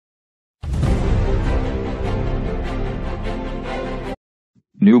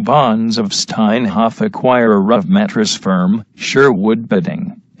New bonds of Steinhoff acquire of mattress firm, Sherwood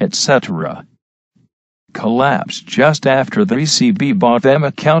bidding, etc. Collapsed just after the ECB bought them.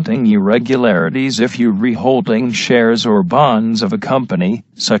 Accounting irregularities. If you reholding shares or bonds of a company,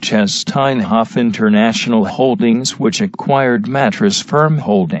 such as Steinhoff International Holdings, which acquired mattress firm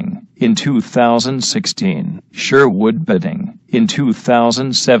Holding in 2016, Sherwood bidding in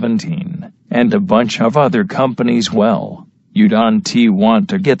 2017, and a bunch of other companies. Well, you don't want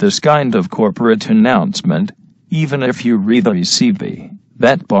to get this kind of corporate announcement, even if you read the ECB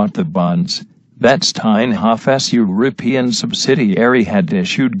that bought the bonds that Steinhoff's European subsidiary had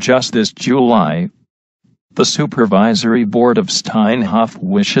issued just this July. The supervisory board of Steinhoff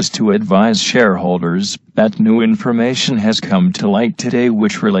wishes to advise shareholders that new information has come to light today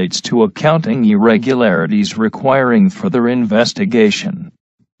which relates to accounting irregularities requiring further investigation.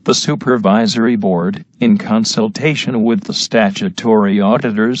 The supervisory board, in consultation with the statutory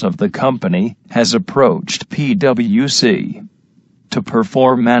auditors of the company, has approached PwC to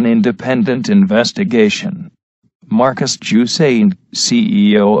perform an independent investigation. Markus Jusain,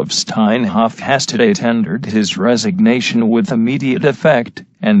 CEO of Steinhoff, has today tendered his resignation with immediate effect,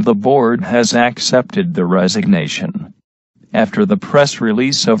 and the board has accepted the resignation. After the press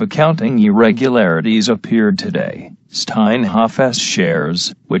release of accounting irregularities appeared today, Steinhoff's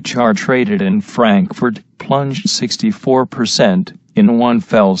shares, which are traded in Frankfurt, plunged 64% in one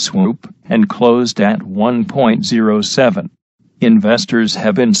fell swoop, and closed at 1.07. Investors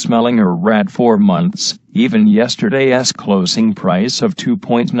have been smelling a rat for months. Even yesterday's closing price of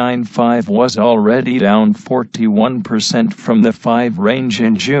 2.95 was already down 41% from the 5 range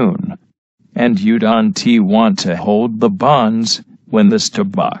in June. And you don't want to hold the bonds when this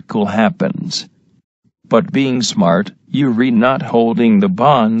debacle happens. But being smart, you not holding the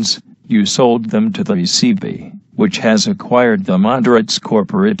bonds, you sold them to the ECB, which has acquired them under its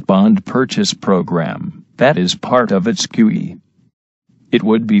corporate bond purchase program, that is part of its QE. It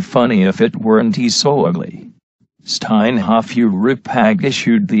would be funny if it weren't so ugly. Steinhoff Europe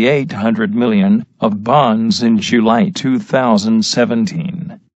issued the 800 million of bonds in July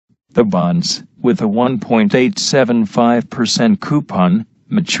 2017. The bonds, with a 1.875% coupon,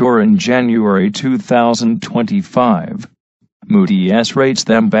 mature in January 2025. Moody's rates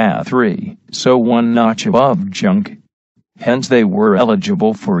them BA3, so one notch above junk. Hence they were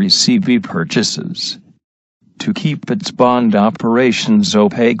eligible for ECB purchases. To keep its bond operations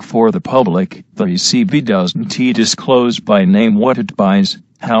opaque for the public, the ECB doesn't disclose by name what it buys,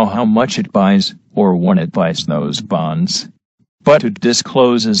 how much it buys, or when it buys those bonds. But it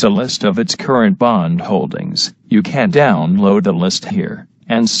discloses a list of its current bond holdings. You can download the list here,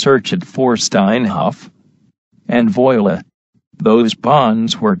 and search it for Steinhoff. And voila! Those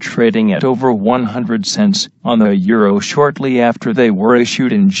bonds were trading at over 100 cents on the euro shortly after they were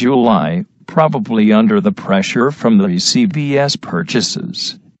issued in July, probably under the pressure from the ECB's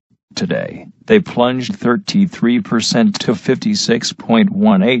purchases. Today, they plunged 33% to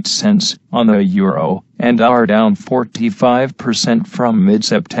 56.18 cents on the euro, and are down 45% from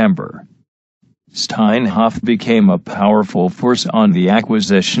mid-September. Steinhoff became a powerful force on the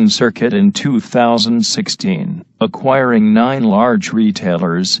acquisition circuit in 2016, acquiring 9 large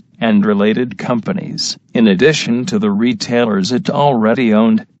retailers and related companies, in addition to the retailers it already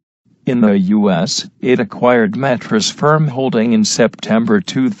owned. In the U.S., it acquired mattress firm Holding in September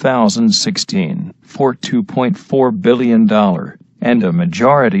 2016 for $2.4 billion, and a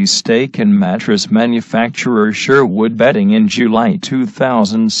majority stake in mattress manufacturer Sherwood bedding in July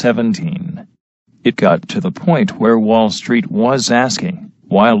 2017. It got to the point where Wall Street was asking,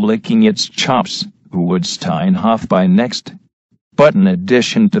 while licking its chops, who would Steinhoff buy next? But in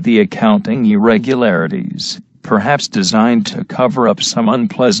addition to the accounting irregularities, perhaps designed to cover up some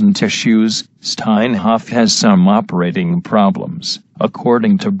unpleasant issues, Steinhoff has some operating problems.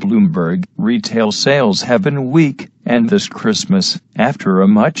 According to Bloomberg, retail sales have been weak, and this Christmas, after a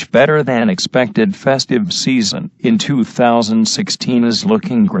much better than expected festive season in 2016, is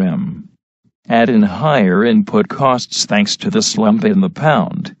looking grim. Add in higher input costs thanks to the slump in the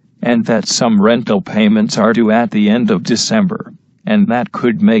pound, and that some rental payments are due at the end of December, and that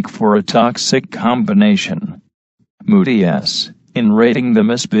could make for a toxic combination. Moody's, in rating the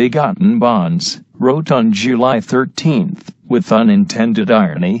misbegotten bonds, wrote on July 13, with unintended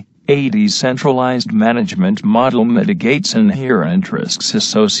irony, a decentralized management model mitigates inherent risks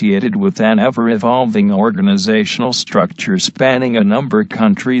associated with an ever-evolving organizational structure spanning a number of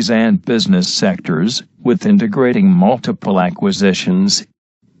countries and business sectors, with integrating multiple acquisitions.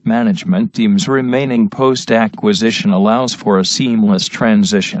 Management teams remaining post-acquisition allows for a seamless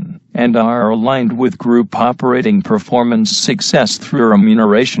transition, and are aligned with group operating performance success through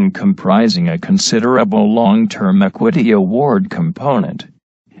remuneration comprising a considerable long-term equity award component.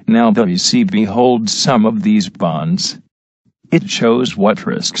 Now the ECB holds some of these bonds. It shows what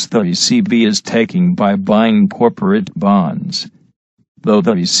risks the ECB is taking by buying corporate bonds. Though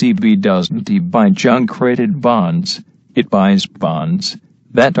the ECB doesn't buy junk-rated bonds, it buys bonds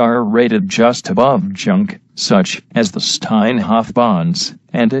that are rated just above junk, such as the Steinhoff bonds,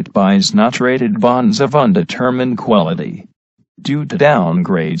 and it buys not rated bonds of undetermined quality. Due to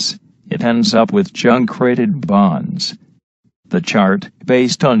downgrades, it ends up with junk-rated bonds. The chart,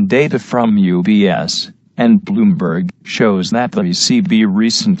 based on data from UBS and Bloomberg, shows that the ECB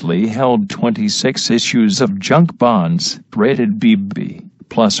recently held 26 issues of junk bonds, rated BB,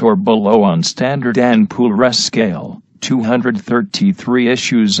 plus or below on Standard & Poor's scale, 233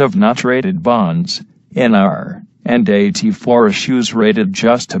 issues of not rated bonds, NR, and 84 issues rated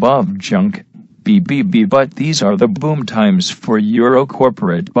just above junk, BBB. But these are the boom times for Euro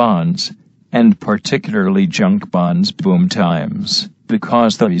corporate bonds, and particularly junk bonds boom times,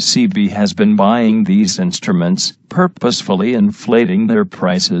 because the ECB has been buying these instruments, purposefully inflating their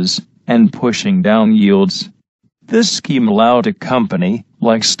prices, and pushing down yields. This scheme allowed a company,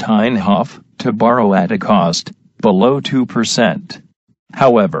 like Steinhoff, to borrow at a cost below 2%.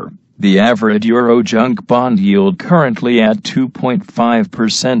 However, the average Euro junk bond yield currently at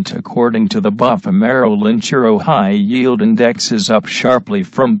 2.5% according to the BofA Merrill Lynch Euro High Yield Index is up sharply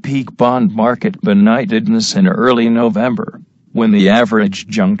from peak bond market benightness in early November, when the average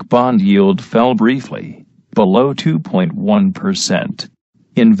junk bond yield fell briefly, below 2.1%.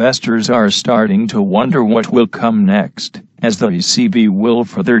 Investors are starting to wonder what will come next, as the ECB will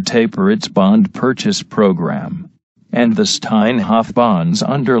further taper its bond purchase program. And the Steinhoff bonds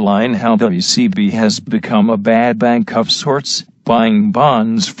underline how the ECB has become a bad bank of sorts, buying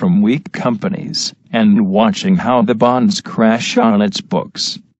bonds from weak companies, and watching how the bonds crash on its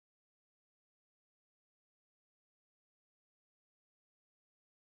books.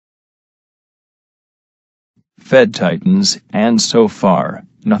 Fed tightens, and so far,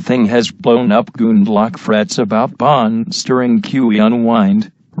 nothing has blown up. Gundlach frets about bonds during QE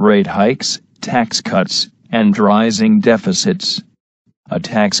unwind, rate hikes, tax cuts, and rising deficits. A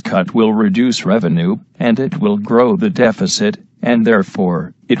tax cut will reduce revenue, and it will grow the deficit, and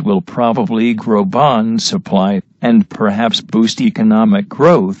therefore, it will probably grow bond supply, and perhaps boost economic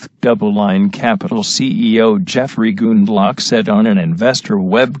growth, DoubleLine Capital CEO Jeffrey Gundlach said on an investor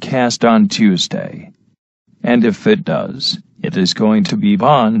webcast on Tuesday. And if it does, it is going to be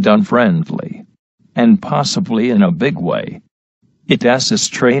bond unfriendly. And possibly in a big way. It's a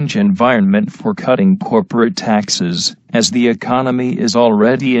strange environment for cutting corporate taxes, as the economy is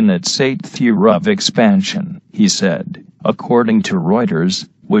already in its 8th year of expansion, he said, according to Reuters,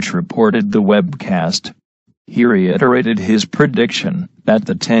 which reported the webcast. He reiterated his prediction that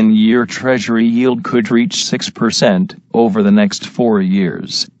the 10-year Treasury yield could reach 6% over the next 4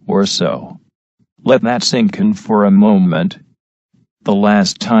 years, or so. Let that sink in for a moment. The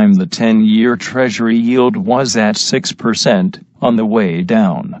last time the 10-year Treasury yield was at 6%, on the way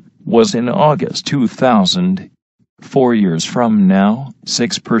down, was in August 2000. 4 years from now,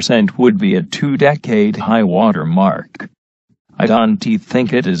 6% would be a 2-decade high water mark. I don't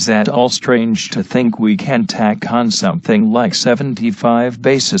think it is at all strange to think we can tack on something like 75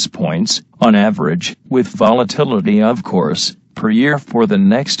 basis points, on average, with volatility of course, per year for the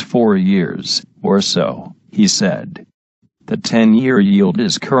next 4 years, or so, he said. The 10-year yield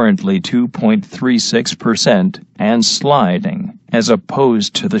is currently 2.36% and sliding, as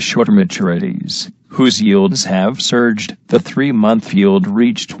opposed to the shorter maturities, whose yields have surged. The 3-month yield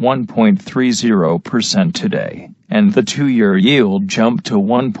reached 1.30% today, and the 2-year yield jumped to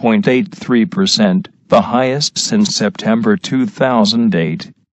 1.83%, the highest since September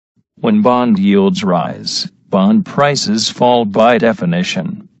 2008. When bond yields rise, bond prices fall by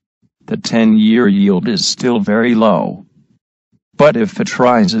definition. The 10-year yield is still very low. But if it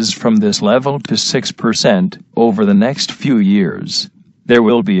rises from this level to 6% over the next few years, there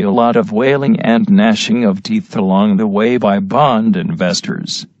will be a lot of wailing and gnashing of teeth along the way by bond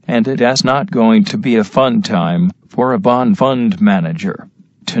investors, and it is not going to be a fun time for a bond fund manager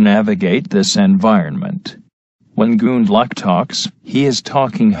to navigate this environment. When Gundlach talks, he is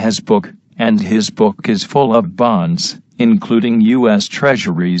talking his book, and his book is full of bonds, including U.S.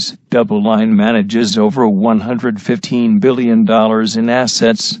 Treasuries. DoubleLine manages over $115 billion in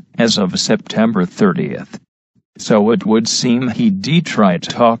assets as of September 30th. So it would seem he'd try to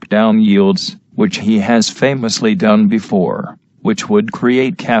talk down yields, which he has famously done before, which would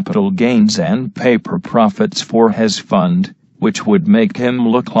create capital gains and paper profits for his fund, which would make him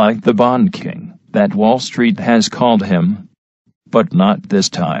look like the bond king that Wall Street has called him. But not this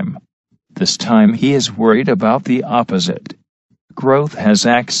time. This time he is worried about the opposite. Growth has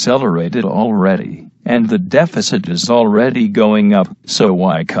accelerated already, and the deficit is already going up, so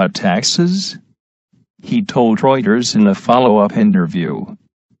why cut taxes? He told Reuters in a follow-up interview.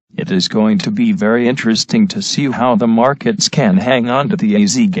 It is going to be very interesting to see how the markets can hang on to the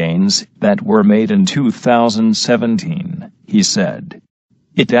easy gains that were made in 2017, he said.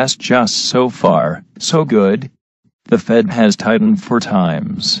 It's just so far, so good. The Fed has tightened 4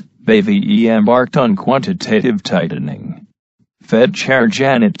 times. They've embarked on quantitative tightening. Fed Chair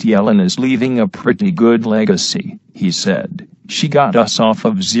Janet Yellen is leaving a pretty good legacy, he said. She got us off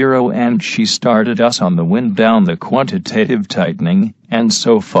of zero and she started us on the wind down the quantitative tightening, and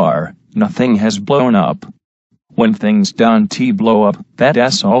so far, nothing has blown up. When things don't blow up,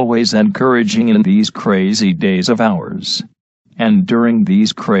 that's always encouraging in these crazy days of ours. And during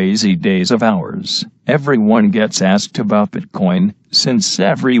these crazy days of ours, everyone gets asked about Bitcoin, since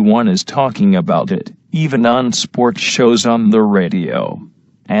everyone is talking about it, even on sports shows on the radio.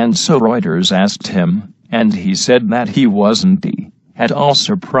 And so Reuters asked him, and he said that he wasn't at all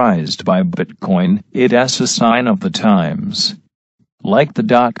surprised by Bitcoin. It's a sign of the times. Like the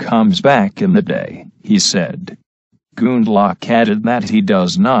dot-coms back in the day, he said. Gundlach added that he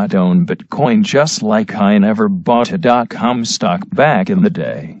does not own Bitcoin, just like I never bought a dot-com stock back in the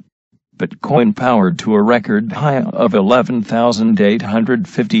day. Bitcoin powered to a record high of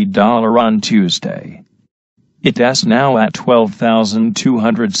 $11,850 on Tuesday. It's now at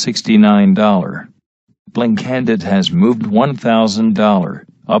 $12,269. Blink, and it has moved $1,000,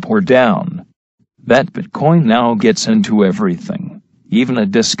 up or down. That Bitcoin now gets into everything, even a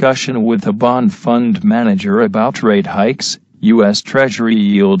discussion with a bond fund manager about rate hikes, U.S. Treasury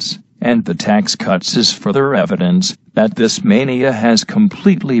yields, and the tax cuts is further evidence that this mania has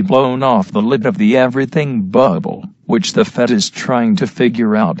completely blown off the lid of the everything bubble, which the Fed is trying to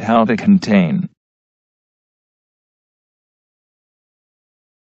figure out how to contain.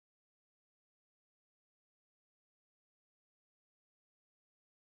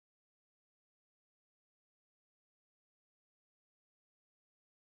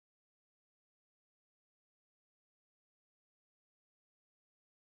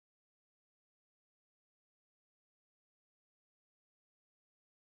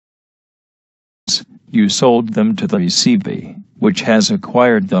 You sold them to the ECB, which has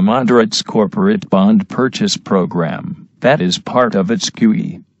acquired them under its corporate bond purchase program, that is part of its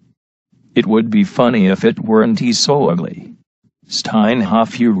QE. It would be funny if it weren't so ugly.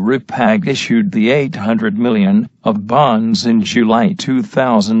 Steinhoff Euripag issued the $800 million of bonds in July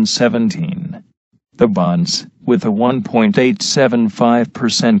 2017. The bonds, with a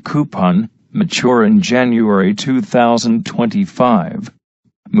 1.875% coupon, mature in January 2025.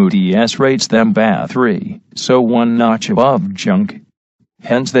 Moody's rates them BA3, so 1 notch above junk.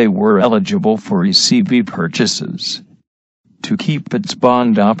 Hence they were eligible for ECB purchases. To keep its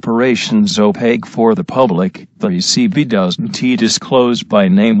bond operations opaque for the public, the ECB doesn't disclose by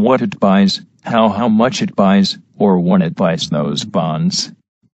name what it buys, how much it buys, or when it buys those bonds.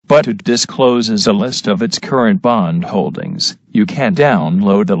 But it discloses a list of its current bond holdings. You can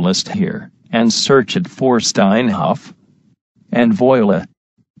download the list here, and search it for Steinhoff. And voila!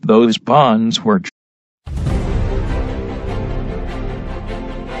 Those bonds were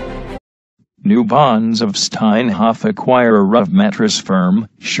new bonds of Steinhoff acquire of mattress firm,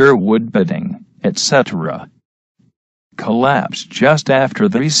 Sherwood Bedding, etc. Collapsed just after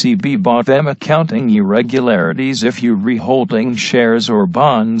the ECB bought them, accounting irregularities if you reholding shares or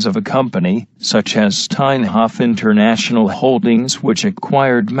bonds of a company, such as Steinhoff International Holdings, which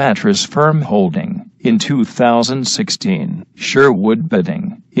acquired mattress firm Holding in 2016, Sherwood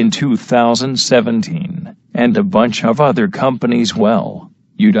Bedding in 2017, and a bunch of other companies. Well,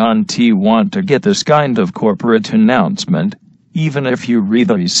 you don't want to get this kind of corporate announcement, even if you read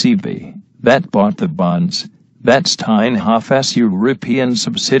the ECB that bought the bonds that Steinhoff's European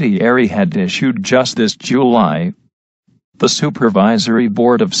subsidiary had issued just this July. The supervisory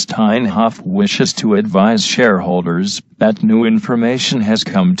board of Steinhoff wishes to advise shareholders that new information has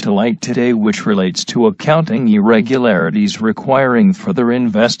come to light today which relates to accounting irregularities requiring further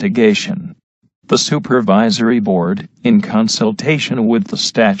investigation. The supervisory board, in consultation with the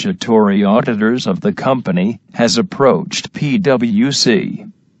statutory auditors of the company, has approached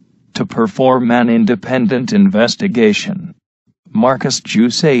PwC to perform an independent investigation. Marcus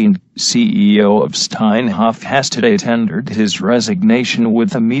Jussain, CEO of Steinhoff, has today tendered his resignation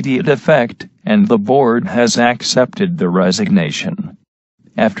with immediate effect, and the board has accepted the resignation.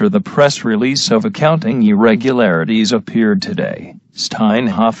 After the press release of accounting irregularities appeared today,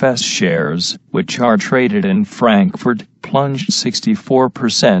 Steinhoff's shares, which are traded in Frankfurt, plunged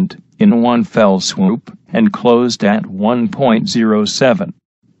 64% in one fell swoop and closed at 1.07.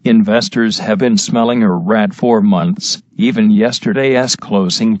 Investors have been smelling a rat for months. Even yesterday's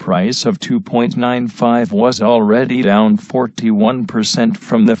closing price of 2.95 was already down 41%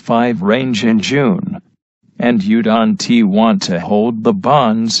 from the 5 range in June. And you don't want to hold the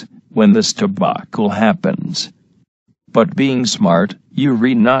bonds when this debacle happens. But being smart, you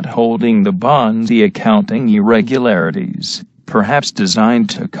read not holding the bonds the accounting irregularities, perhaps designed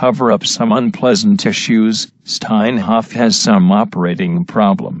to cover up some unpleasant issues. Steinhoff has some operating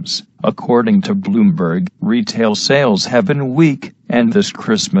problems. According to Bloomberg, retail sales have been weak, and this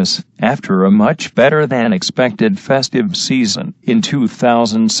Christmas, after a much better than expected festive season in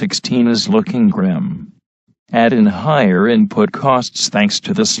 2016, is looking grim. Add in higher input costs thanks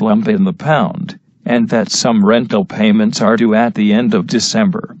to the slump in the pound, and that some rental payments are due at the end of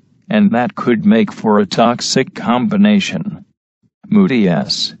December, and that could make for a toxic combination.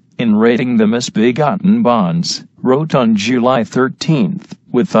 Moody's, in rating the misbegotten bonds, wrote on July 13,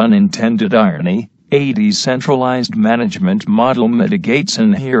 with unintended irony, a decentralized management model mitigates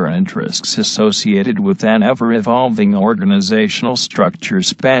inherent risks associated with an ever-evolving organizational structure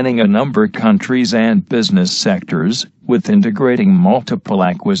spanning a number of countries and business sectors, with integrating multiple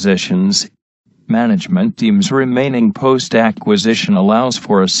acquisitions. Management teams remaining post-acquisition allows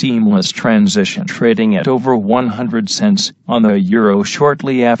for a seamless transition, trading at over 100 cents on the euro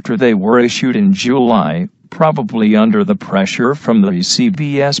shortly after they were issued in July, probably under the pressure from the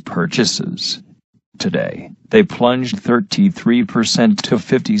ECB's purchases. Today, they plunged 33% to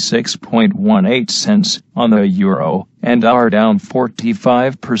 56.18 cents on the euro, and are down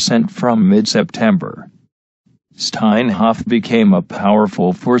 45% from mid-September. Steinhoff became a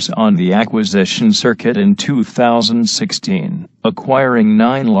powerful force on the acquisition circuit in 2016, acquiring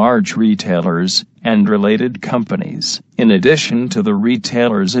 9 large retailers and related companies, in addition to the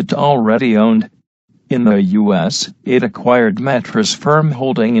retailers it already owned. In the U.S., it acquired mattress firm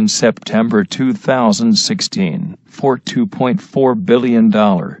Holding in September 2016 for $2.4 billion,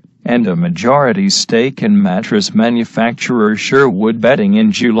 and a majority stake in mattress manufacturer Sherwood Bedding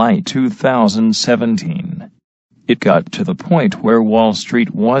in July 2017. It got to the point where Wall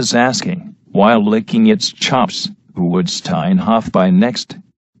Street was asking, while licking its chops, who would Steinhoff buy next?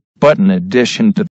 But in addition to